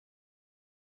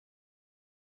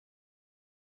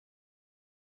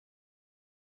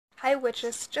Hi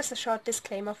witches, just a short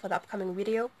disclaimer for the upcoming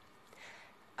video.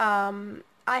 I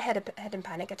had a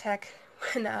panic attack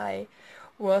when I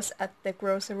was at the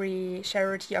grocery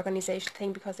charity organization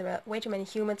thing because there were way too many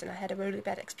humans and I had a really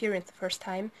bad experience the first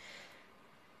time.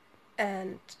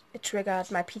 And it triggered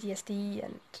my PTSD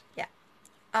and yeah.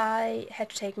 I had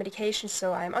to take medication,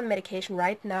 so I'm on medication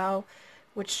right now,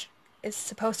 which is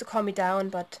supposed to calm me down,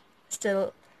 but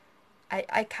still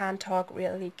I can't talk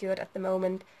really good at the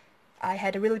moment. I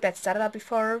had a really bad stutter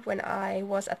before when I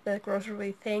was at the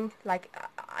grocery thing. Like,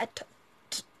 I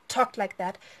talked like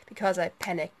that because I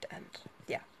panicked, and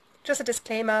yeah. Just a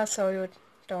disclaimer so you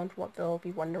will be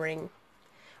wondering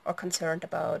or concerned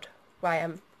about why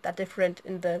I'm that different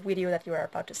in the video that you are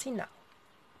about to see now.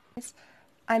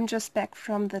 I'm just back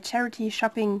from the charity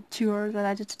shopping tour that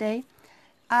I did today.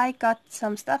 I got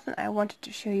some stuff and I wanted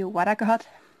to show you what I got.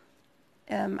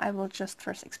 I will just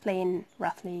first explain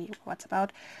roughly what's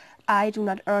about. I do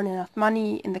not earn enough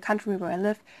money in the country where I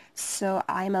live, so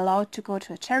I'm allowed to go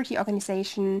to a charity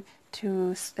organization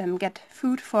to get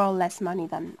food for less money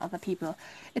than other people.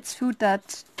 It's food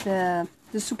that the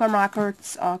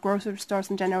supermarkets or grocery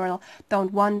stores in general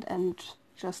don't want, and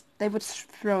just they would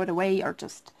throw it away, or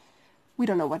just we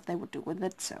don't know what they would do with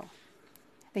it, so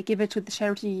they give it to the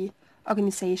charity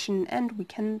organization and we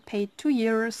can pay 2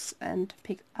 euros and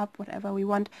pick up whatever we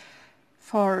want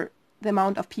for the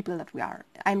amount of people that we are.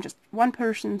 I'm just one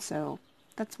person, so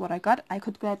that's what I got. I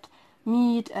could get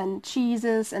meat and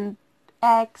cheeses and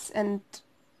eggs, and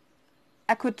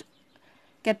I could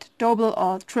get double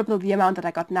or triple the amount that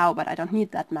I got now, but I don't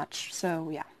need that much,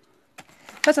 so yeah.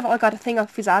 First of all, I got a thing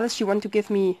of physalis. She wanted to give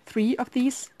me 3 of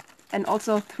these, and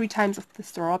also 3 times of the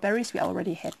strawberries. We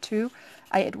already had 2.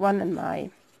 I ate 1, and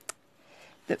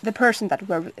the person that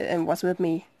was with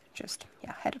me just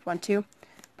had 1 too.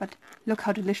 But look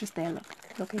how delicious they are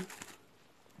looking.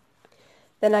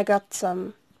 Then I got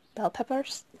some bell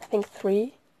peppers, I think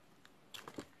 3.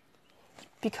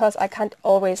 Because I can't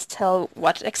always tell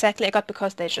what exactly I got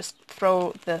because they just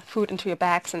throw the food into your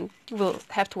bags and you will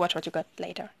have to watch what you got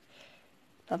later.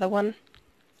 Another 1.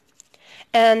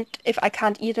 And if I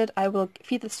can't eat it, I will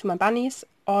feed this to my bunnies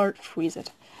or freeze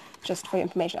it. Just for your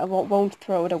information, I won't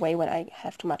throw it away when I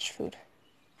have too much food.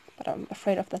 But I'm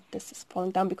afraid of that this is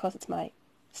falling down because it's my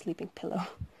sleeping pillow.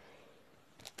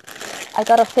 I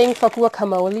got a thing for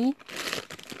guacamole.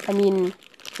 I mean,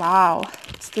 wow,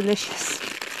 it's delicious.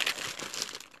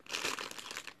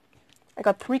 I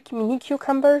got 3 mini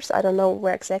cucumbers. I don't know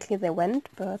where exactly they went,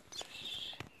 but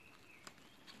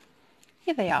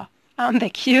here they are. Aren't they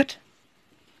cute?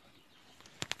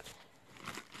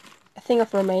 A thing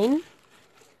of romaine.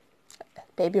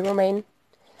 Baby romaine.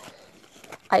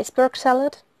 Iceberg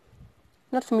salad.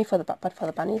 Not for me, but for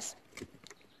the bunnies.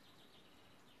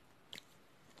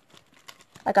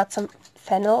 I got some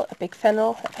fennel, a big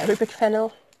fennel, a very big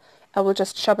fennel. I will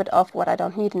just chop it off what I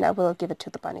don't need and I will give it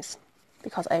to the bunnies.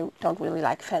 Because I don't really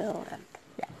like fennel and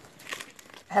yeah.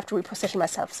 I have to reposition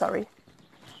myself, sorry.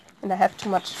 And I have too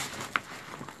much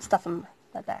stuff in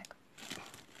my bag.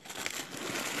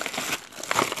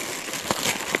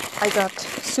 I got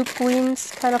soup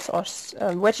greens, kind of, or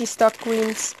veggie stock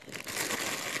greens.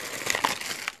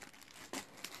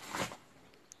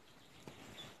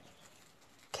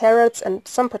 Carrots and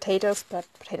some potatoes, but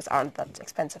potatoes aren't that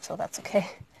expensive, so that's okay.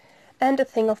 And a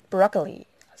thing of broccoli,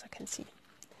 as I can see.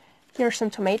 Here are some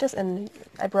tomatoes, and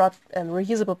I brought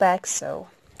reusable bags, so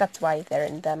that's why they're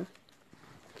in them.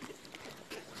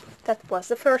 That was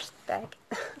the first bag.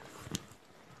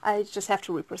 I just have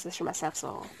to reposition myself,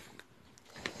 so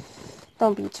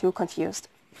don't be too confused.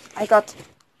 I got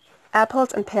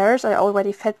apples and pears. I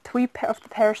already fed 3 of the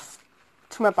pears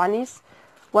to my bunnies.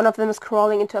 One of them is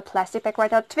crawling into a plastic bag right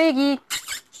now. Twiggy!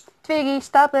 Twiggy,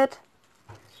 stop it!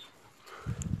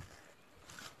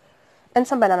 And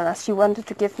some bananas. She wanted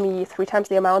to give me 3 times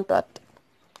the amount, but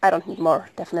I don't need more.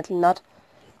 Definitely not.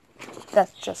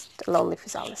 That's just a lonely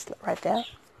physalis right there.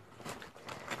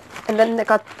 And then I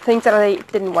got things that I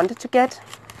didn't want to get.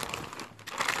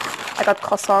 I got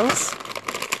croissants.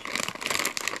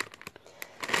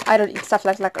 I don't eat stuff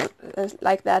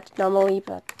like that normally,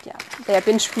 but yeah, they are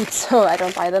binge food, so I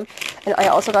don't buy them. And I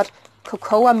also got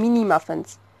cocoa mini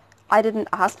muffins. I didn't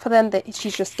ask for them,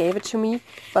 she just gave it to me,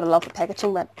 but I love the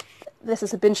packaging, but this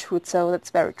is a binge food, so that's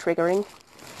very triggering.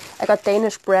 I got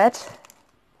Danish bread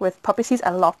with poppy seeds. I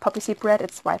love poppy seed bread,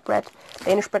 it's white bread.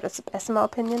 Danish bread is the best in my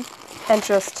opinion. And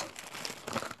just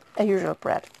a usual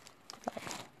bread.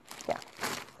 Yeah.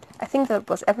 I think that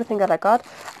was everything that I got.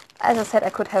 As I said, I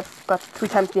could have got 3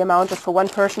 times the amount just for 1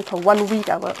 person for 1 week.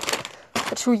 I will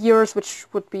 2 years, which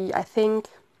would be, I think,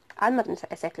 I'm not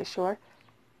exactly sure,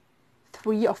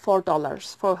 $3 or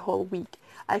 $4 for a whole week.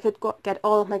 I could get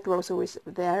all of my groceries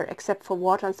there except for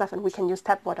water and stuff, and we can use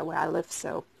tap water where I live,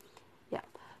 so yeah.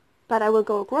 But I will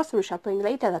go grocery shopping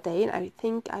later that day, and I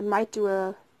think I might do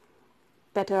a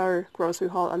better grocery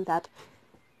haul on that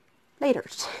later,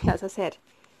 as I said.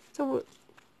 So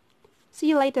see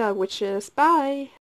you later, witches. Bye!